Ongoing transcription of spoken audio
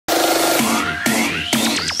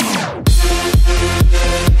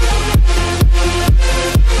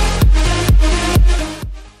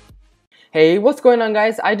Hey, what's going on,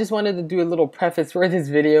 guys? I just wanted to do a little preface for this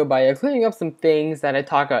video by clearing up some things that I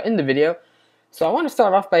talk about in the video. So I want to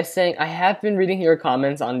start off by saying I have been reading your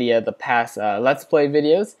comments on the past Let's Play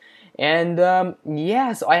videos. And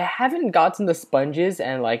yeah, so I haven't gotten the sponges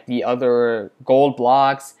and like the other gold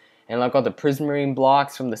blocks and like all the prismarine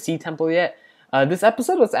blocks from the Sea Temple yet. This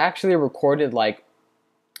episode was actually recorded like,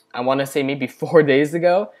 I want to say maybe 4 days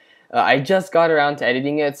ago. I just got around to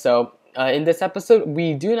editing it, so in this episode,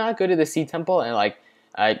 we do not go to the Sea Temple and like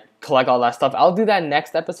collect all that stuff. I'll do that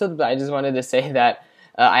next episode, but I just wanted to say that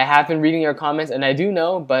I have been reading your comments, and I do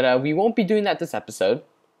know, but we won't be doing that this episode.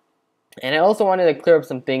 And I also wanted to clear up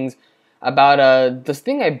some things about this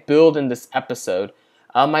thing I build in this episode.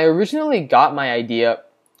 I originally got my idea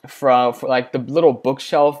for like the little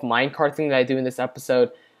bookshelf minecart thing that I do in this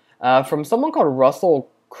episode from someone called Russell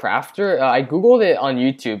Crafter. I googled it on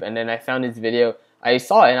YouTube, and then I found his video. I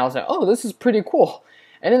saw it and I was like, oh, this is pretty cool.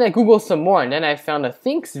 And then I googled some more, and then I found a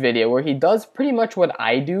Thinks video where he does pretty much what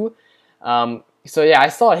I do. So yeah, I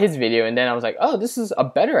saw his video, and then I was like, oh, this is a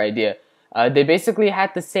better idea. They basically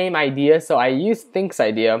had the same idea, so I used Thinks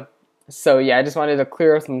idea. So yeah, I just wanted to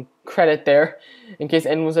clear up some credit there in case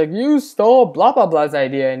anyone was like, you stole blah blah blah's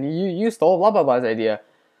idea, and you stole blah blah blah's idea.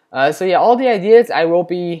 So yeah, all the ideas I will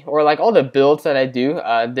be, or like all the builds that I do,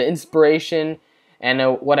 the inspiration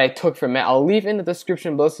and what I took from it, I'll leave in the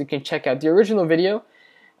description below so you can check out the original video.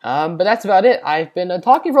 But that's about it. I've been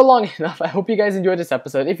talking for long enough. I hope you guys enjoyed this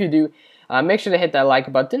episode. If you do, make sure to hit that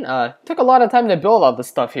like button. Took a lot of time to build all this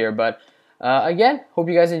stuff here, but again, hope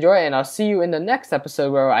you guys enjoy it, and I'll see you in the next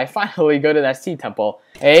episode where I finally go to that Sea Temple.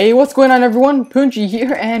 Hey, what's going on, everyone? Punchy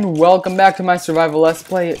here, and welcome back to my survival Let's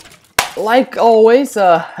Play. Like always,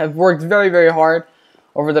 I've worked very, very hard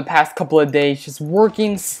over the past couple of days, just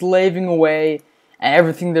working, slaving away, and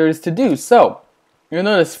everything there is to do. So, you'll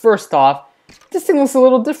notice first off, this thing looks a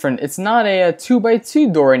little different. It's not a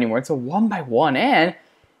 2x2 door anymore, it's a 1x1, and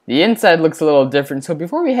the inside looks a little different. So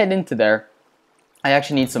before we head into there, I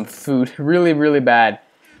actually need some food, really, really bad.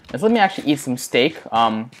 So let me actually eat some steak.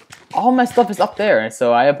 All my stuff is up there,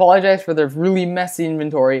 so I apologize for the really messy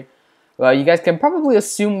inventory. Well, you guys can probably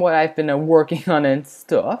assume what I've been working on and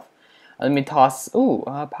stuff. Let me toss,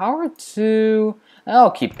 power 2,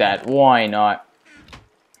 I'll keep that, why not?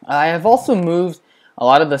 I have also moved a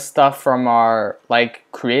lot of the stuff from our, like,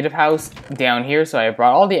 creative house down here, so I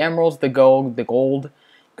brought all the emeralds, the gold.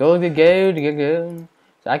 So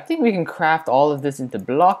I think we can craft all of this into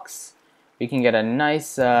blocks. We can get a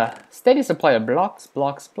nice, steady supply of blocks.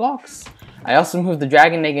 I also moved the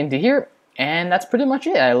dragon egg into here. And that's pretty much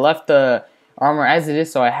it. I left the armor as it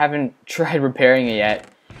is, so I haven't tried repairing it yet.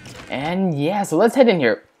 And yeah, so let's head in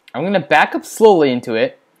here. I'm going to back up slowly into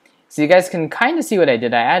it, so you guys can kind of see what I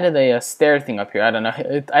did. I added a stair thing up here. I don't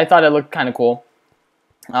know. I thought it looked kind of cool.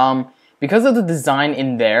 Because of the design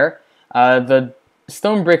in there, the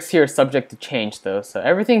stone bricks here are subject to change, though. So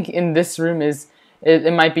everything in this room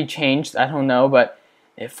it might be changed. I don't know. But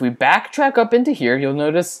if we backtrack up into here, you'll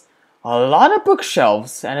notice a lot of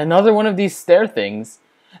bookshelves and another one of these stair things.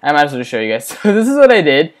 I might as well show you guys. So this is what I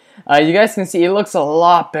did. You guys can see it looks a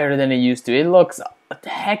lot better than it used to. It looks a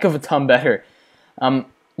heck of a ton better.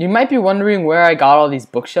 You might be wondering where I got all these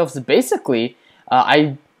bookshelves. Basically,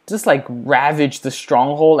 I just like ravaged the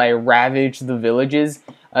stronghold. I ravaged the villages.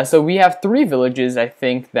 So we have 3 villages, I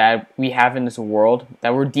think, that we have in this world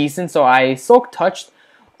that were decent. So I silk touched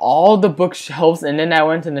all the bookshelves, and then I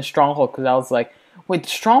went in the stronghold because I was like, wait, the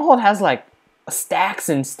stronghold has like stacks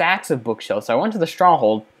and stacks of bookshelves. So I went to the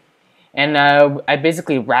stronghold, and I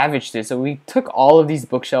basically ravaged it. So we took all of these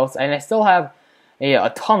bookshelves, and I still have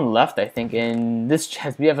a ton left, I think. In this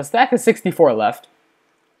chest, we have a stack of 64 left.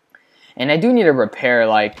 And I do need to repair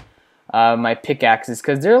like my pickaxes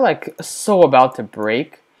because they're like so about to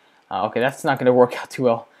break. Okay, that's not going to work out too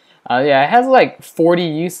well. Yeah, it has like 40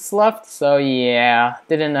 uses left, so yeah,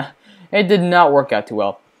 it did not work out too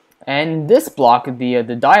well. And this block, the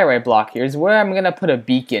diorite block here, is where I'm going to put a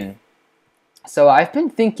beacon. So I've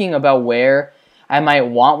been thinking about where I might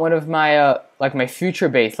want one of my, like my future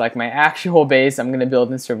base, like my actual base I'm going to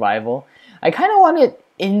build in survival. I kind of want it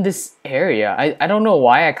in this area. I don't know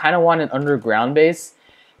why. I kind of want an underground base,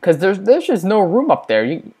 because there's just no room up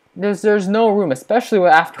there. There's no room, especially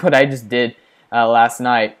after what I just did last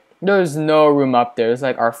night. There's no room up there. It's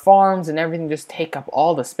like our farms and everything just take up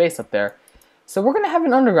all the space up there. So we're going to have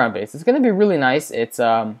an underground base. It's going to be really nice. It's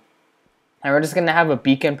and we're just going to have a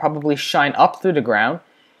beacon probably shine up through the ground.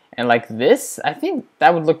 And like this, I think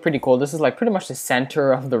that would look pretty cool. This is like pretty much the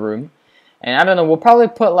center of the room. And I don't know, we'll probably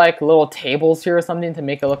put like little tables here or something to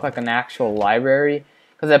make it look like an actual library.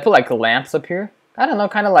 Because I put like lamps up here. I don't know,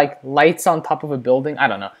 kind of like lights on top of a building. I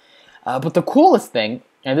don't know. But the coolest thing,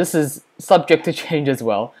 and this is subject to change as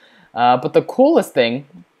well, but the coolest thing,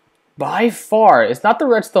 by far, it's not the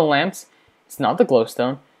redstone lamps, it's not the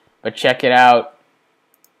glowstone, but check it out.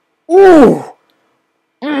 Ooh!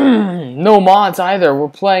 No mods either. We're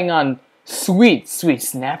playing on sweet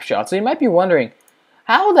snapshots. So you might be wondering,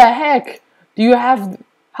 how the heck do you have...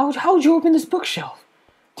 How'd you open this bookshelf?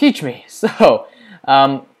 Teach me. So,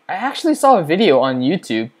 I actually saw a video on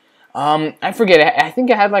YouTube. I forget, I think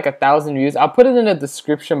it had like 1,000 views. I'll put it in the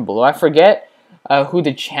description below. I forget who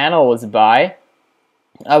the channel was by.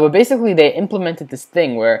 But basically they implemented this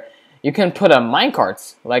thing where you can put a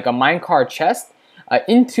minecarts, like a minecart chest,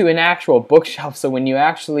 into an actual bookshelf. So when you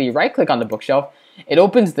actually right click on the bookshelf, it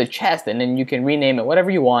opens the chest and then you can rename it whatever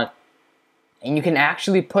you want. And you can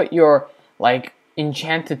actually put your like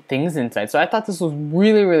enchanted things inside. So I thought this was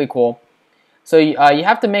really cool. So you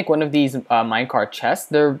have to make one of these minecart chests.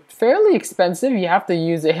 They're fairly expensive. You have to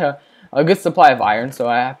use a good supply of iron. So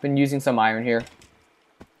I have been using some iron here.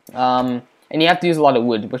 And you have to use a lot of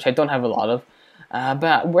wood, which I don't have a lot of.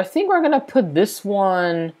 But I think we're going to put this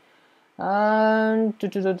one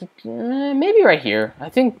maybe right here. I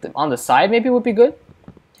think on the side maybe would be good.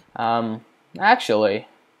 Actually,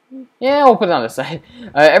 yeah, we'll put it on the side.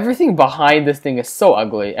 Everything behind this thing is so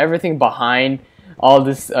ugly. Everything behind all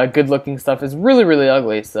this good-looking stuff is really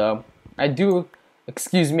ugly. So I do,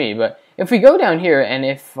 excuse me, but if we go down here and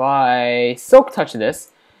if I silk touch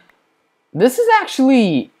this, this is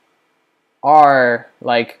actually our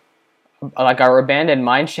like our abandoned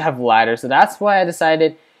mine shaft ladder. So that's why I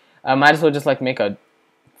decided I might as well just like make a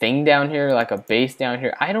thing down here, like a base down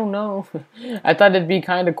here. I don't know. I thought it'd be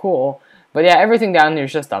kind of cool. But yeah, everything down here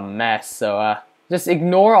is just a mess. So just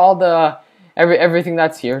ignore all the everything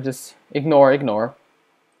that's here. Just ignore.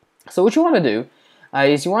 So what you want to do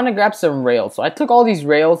is you want to grab some rails. So I took all these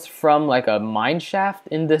rails from like a mine shaft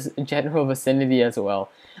in this general vicinity as well.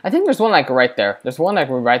 I think there's one like right there. There's one like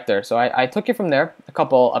right there. So I took it from there a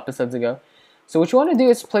couple episodes ago. So what you want to do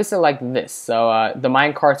is place it like this. So the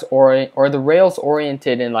mine carts or the rails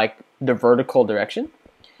oriented in like the vertical direction.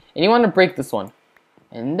 And you want to break this one.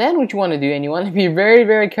 And then what you want to do, and you want to be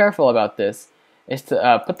very careful about this, is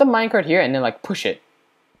to put the minecart here and then like push it.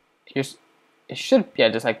 It should, yeah,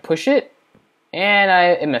 just like push it. And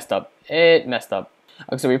it messed up. It messed up.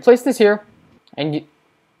 Okay, so we place this here, and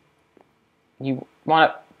you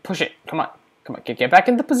want to push it. Come on, get back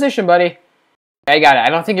into position, buddy. I got it. I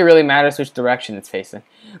don't think it really matters which direction it's facing.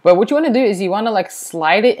 But what you want to do is you want to like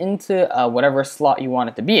slide it into whatever slot you want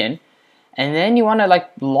it to be in. And then you want to like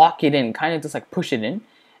lock it in, kind of just like push it in.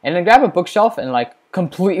 And then grab a bookshelf and like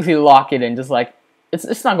completely lock it in, just like,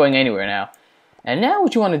 it's not going anywhere now. And now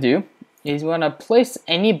what you want to do is you want to place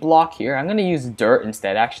any block here. I'm going to use dirt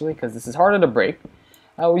instead actually, because this is harder to break.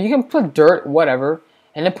 You can put dirt, whatever,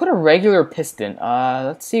 and then put a regular piston.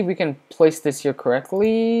 Let's see if we can place this here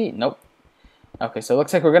correctly. Nope. Okay, so it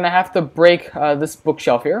looks like we're going to have to break this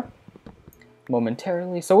bookshelf here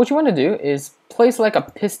momentarily. So what you want to do is place like a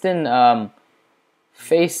piston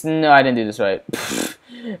face. No, I didn't do this right.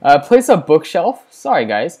 Place a bookshelf. Sorry,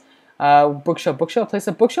 guys. Bookshelf. Place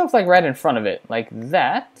a bookshelf like right in front of it, like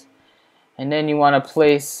that. And then you want to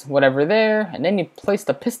place whatever there, and then you place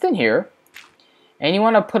the piston here. And you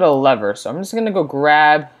want to put a lever. So I'm just going to go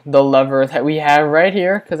grab the lever that we have right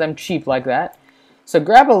here, because I'm cheap like that. So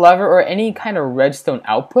grab a lever or any kind of redstone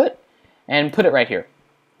output and put it right here.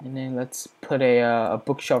 And then let's put a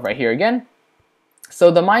bookshelf right here again. So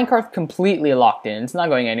the minecart's completely locked in. It's not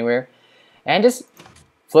going anywhere. And just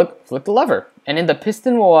flip the lever. And then the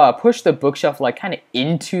piston will push the bookshelf like kind of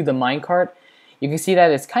into the minecart. You can see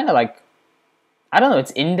that it's kind of like, I don't know,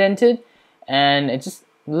 it's indented. And it just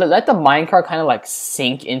let the minecart kind of like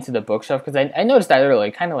sink into the bookshelf. Because I noticed that earlier.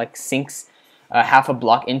 It kind of like sinks half a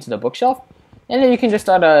block into the bookshelf. And then you can just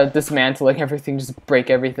start dismantling everything. Just break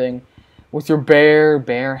everything with your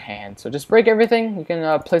bare hands. So just break everything. You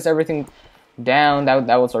can place everything down.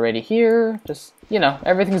 That was already here. Just, you know,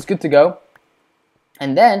 everything's good to go.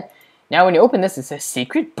 And then, now when you open this, it says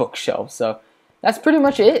secret bookshelf. So that's pretty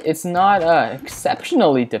much it. It's not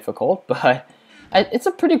exceptionally difficult, but it's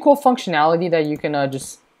a pretty cool functionality that you can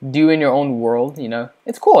just do in your own world, you know.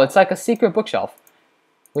 It's cool. It's like a secret bookshelf.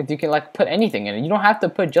 You can like put anything in it. You don't have to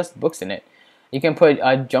put just books in it. You can put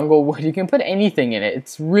jungle wood. You can put anything in it.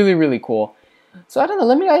 It's really cool. So I don't know.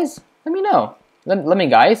 Let me know.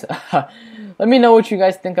 Let me know what you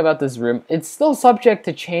guys think about this room. It's still subject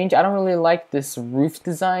to change. I don't really like this roof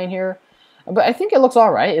design here, but I think it looks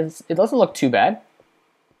alright. It doesn't look too bad.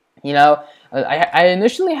 You know, I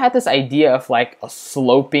initially had this idea of like a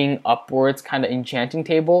sloping upwards kind of enchanting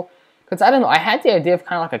table, Because I don't know, I had the idea of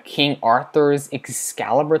kind of like a King Arthur's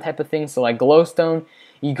Excalibur type of thing. So like glowstone,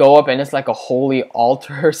 you go up and it's like a holy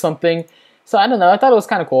altar or something. So I don't know, I thought it was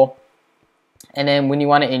kind of cool. And then when you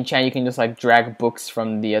want to enchant, you can just like drag books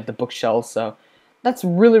from the bookshelves. So that's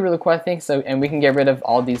really, really cool, I think. So, and we can get rid of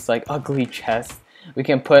all these like ugly chests. We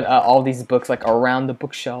can put all these books like around the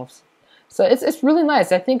bookshelves. So it's really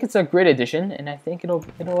nice. I think it's a great addition, and I think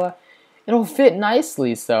it'll fit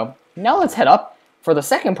nicely. So now let's head up for the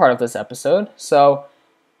second part of this episode. So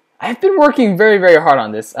I've been working very, very hard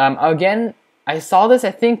on this. Again, I saw this.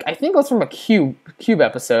 I think it was from a cube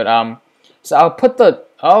episode. So I'll put the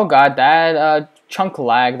that chunk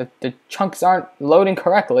lag. The chunks aren't loading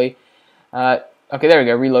correctly. Okay, there we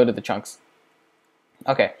go. Reloaded the chunks.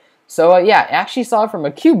 Okay. So yeah, I actually saw it from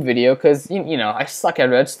a cube video because you know I suck at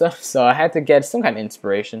redstone, so I had to get some kind of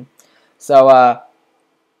inspiration. So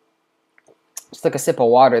just like a sip of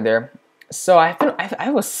water there. So I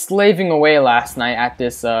was slaving away last night at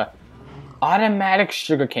this automatic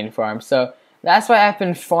sugarcane farm. So that's why I've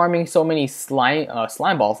been farming so many slime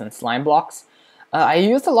balls and slime blocks. I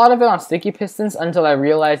used a lot of it on sticky pistons until I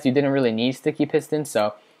realized you didn't really need sticky pistons.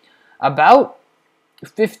 So about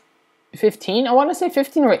 15, I want to say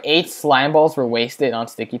 15 or 8 slime balls were wasted on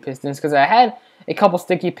sticky pistons because I had a couple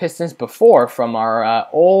sticky pistons before from our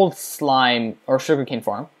old slime or sugarcane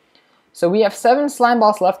farm. So we have 7 slime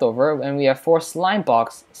balls left over, and we have 4 slime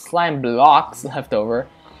blocks left over.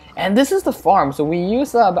 And this is the farm, so we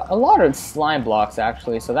use a lot of slime blocks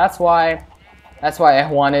actually. So that's why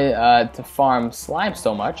I wanted to farm slime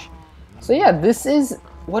so much. So yeah, this is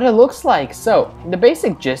what it looks like. So the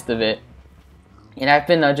basic gist of it. And I've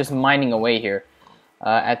been just mining away here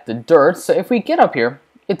at the dirt. So if we get up here,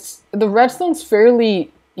 the redstone's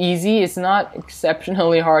fairly easy. It's not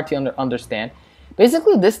exceptionally hard to understand.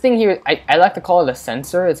 Basically, this thing here, I like to call it a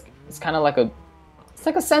sensor. It's kind of like a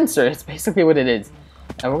sensor. It's basically what it is.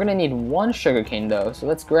 And we're gonna need 1 sugarcane though. So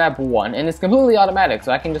let's grab 1, and it's completely automatic.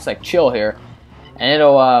 So I can just like chill here, and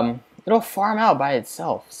it'll farm out by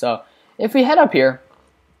itself. So if we head up here.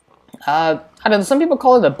 I don't know, some people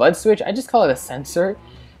call it a bud switch. I just call it a sensor.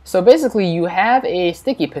 So basically you have a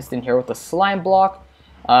sticky piston here with a slime block,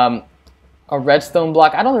 a redstone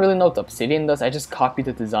block. I don't really know what the obsidian does. I just copied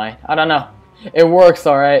the design. I don't know. It works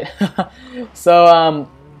alright. So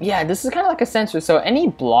yeah, this is kind of like a sensor. So any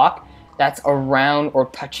block that's around or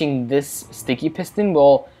touching this sticky piston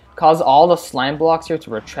will cause all the slime blocks here to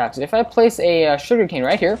retract. So if I place a sugarcane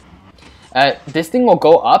right here, this thing will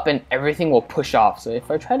go up and everything will push off. So if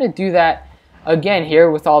I try to do that again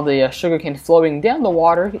here with all the sugarcane flowing down the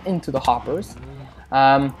water into the hoppers,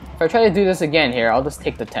 if I try to do this again here, I'll just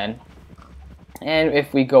take the 10. And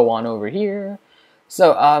if we go on over here,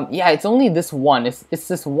 so yeah, it's only this one. It's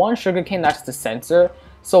this one sugarcane that's the sensor.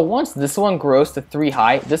 So once this one grows to 3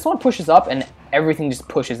 high, this one pushes up and everything just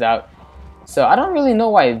pushes out. So I don't really know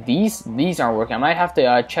why these aren't working. I might have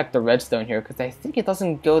to check the redstone here because I think it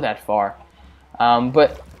doesn't go that far.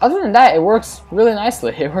 But other than that, it works really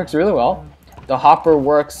nicely. It works really well. The hopper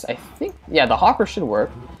works, I think, yeah, the hopper should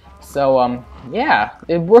work. So yeah,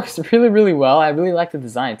 it works really, really well. I really like the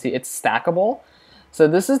design. See, it's stackable. So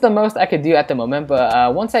this is the most I could do at the moment.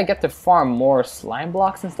 But once I get to farm more slime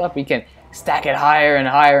blocks and stuff, we can stack it higher and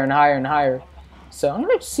higher and higher and higher. So I'm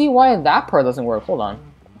gonna see why that part doesn't work. Hold on.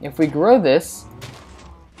 If we grow this,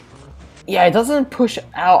 yeah, it doesn't push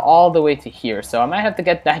out all the way to here, so I might have to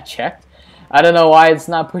get that checked. I don't know why it's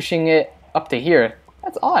not pushing it up to here.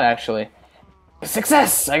 That's odd, actually.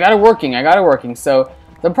 Success! I got it working, So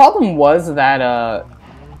the problem was that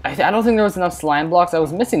I don't think there was enough slime blocks. I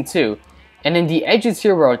was missing 2. And then the edges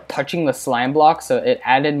here were touching the slime block, so it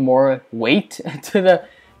added more weight to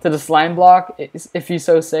the slime block, if you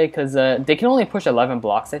so say, because they can only push 11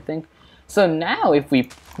 blocks, I think. So now if we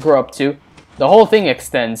grow up 2, the whole thing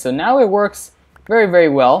extends. So now it works very, very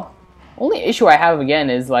well. Only issue I have again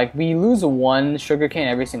is like we lose 1 sugarcane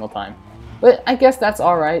every single time. But I guess that's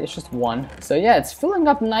alright, it's just 1. So yeah, it's filling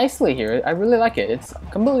up nicely here. I really like it. It's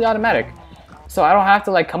completely automatic. So I don't have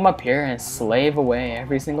to like come up here and slave away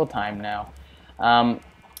every single time now.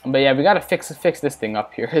 But yeah, we gotta fix this thing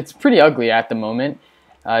up here. It's pretty ugly at the moment,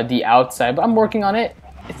 the outside, but I'm working on it.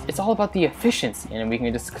 It's all about the efficiency, and we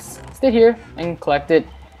can just sit here and collect it.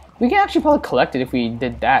 We can actually probably collect it if we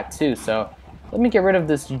did that too. So let me get rid of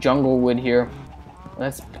this jungle wood here.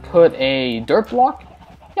 Let's put a dirt block.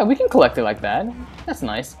 Yeah, we can collect it like that. That's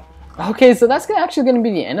nice. Okay, so that's actually going to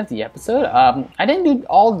be the end of the episode. I didn't do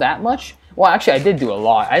all that much. Well, actually, I did do a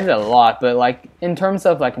lot. I did a lot, but like in terms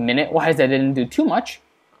of like minute-wise, I didn't do too much.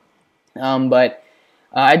 But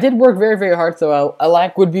I did work very, very hard, so a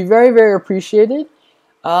like would be very, very appreciated.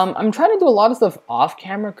 I'm trying to do a lot of stuff off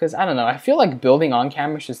camera because I don't know. I feel like building on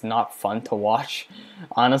camera is just not fun to watch.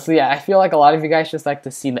 Honestly, I feel like a lot of you guys just like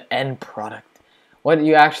to see the end product, what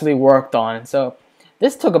you actually worked on. And so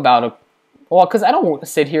this took about because I don't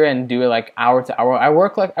sit here and do it like hour to hour. I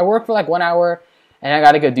work for like 1 hour, and I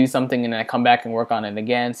gotta go do something, and then I come back and work on it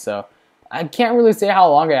again. So I can't really say how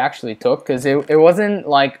long it actually took because it wasn't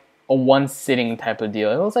like a one sitting type of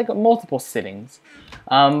deal. It was like multiple sittings.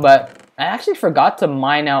 But I actually forgot to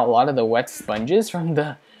mine out a lot of the wet sponges from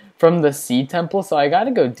the Sea Temple, so I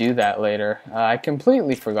gotta go do that later. I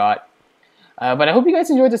completely forgot. But I hope you guys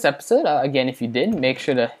enjoyed this episode. Again, if you did, make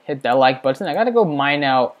sure to hit that like button. I gotta go mine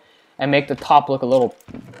out and make the top look a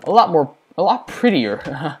lot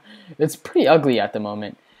prettier. It's pretty ugly at the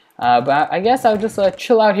moment. But I guess I'll just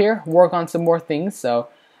chill out here, work on some more things. So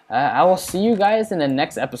I will see you guys in the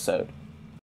next episode.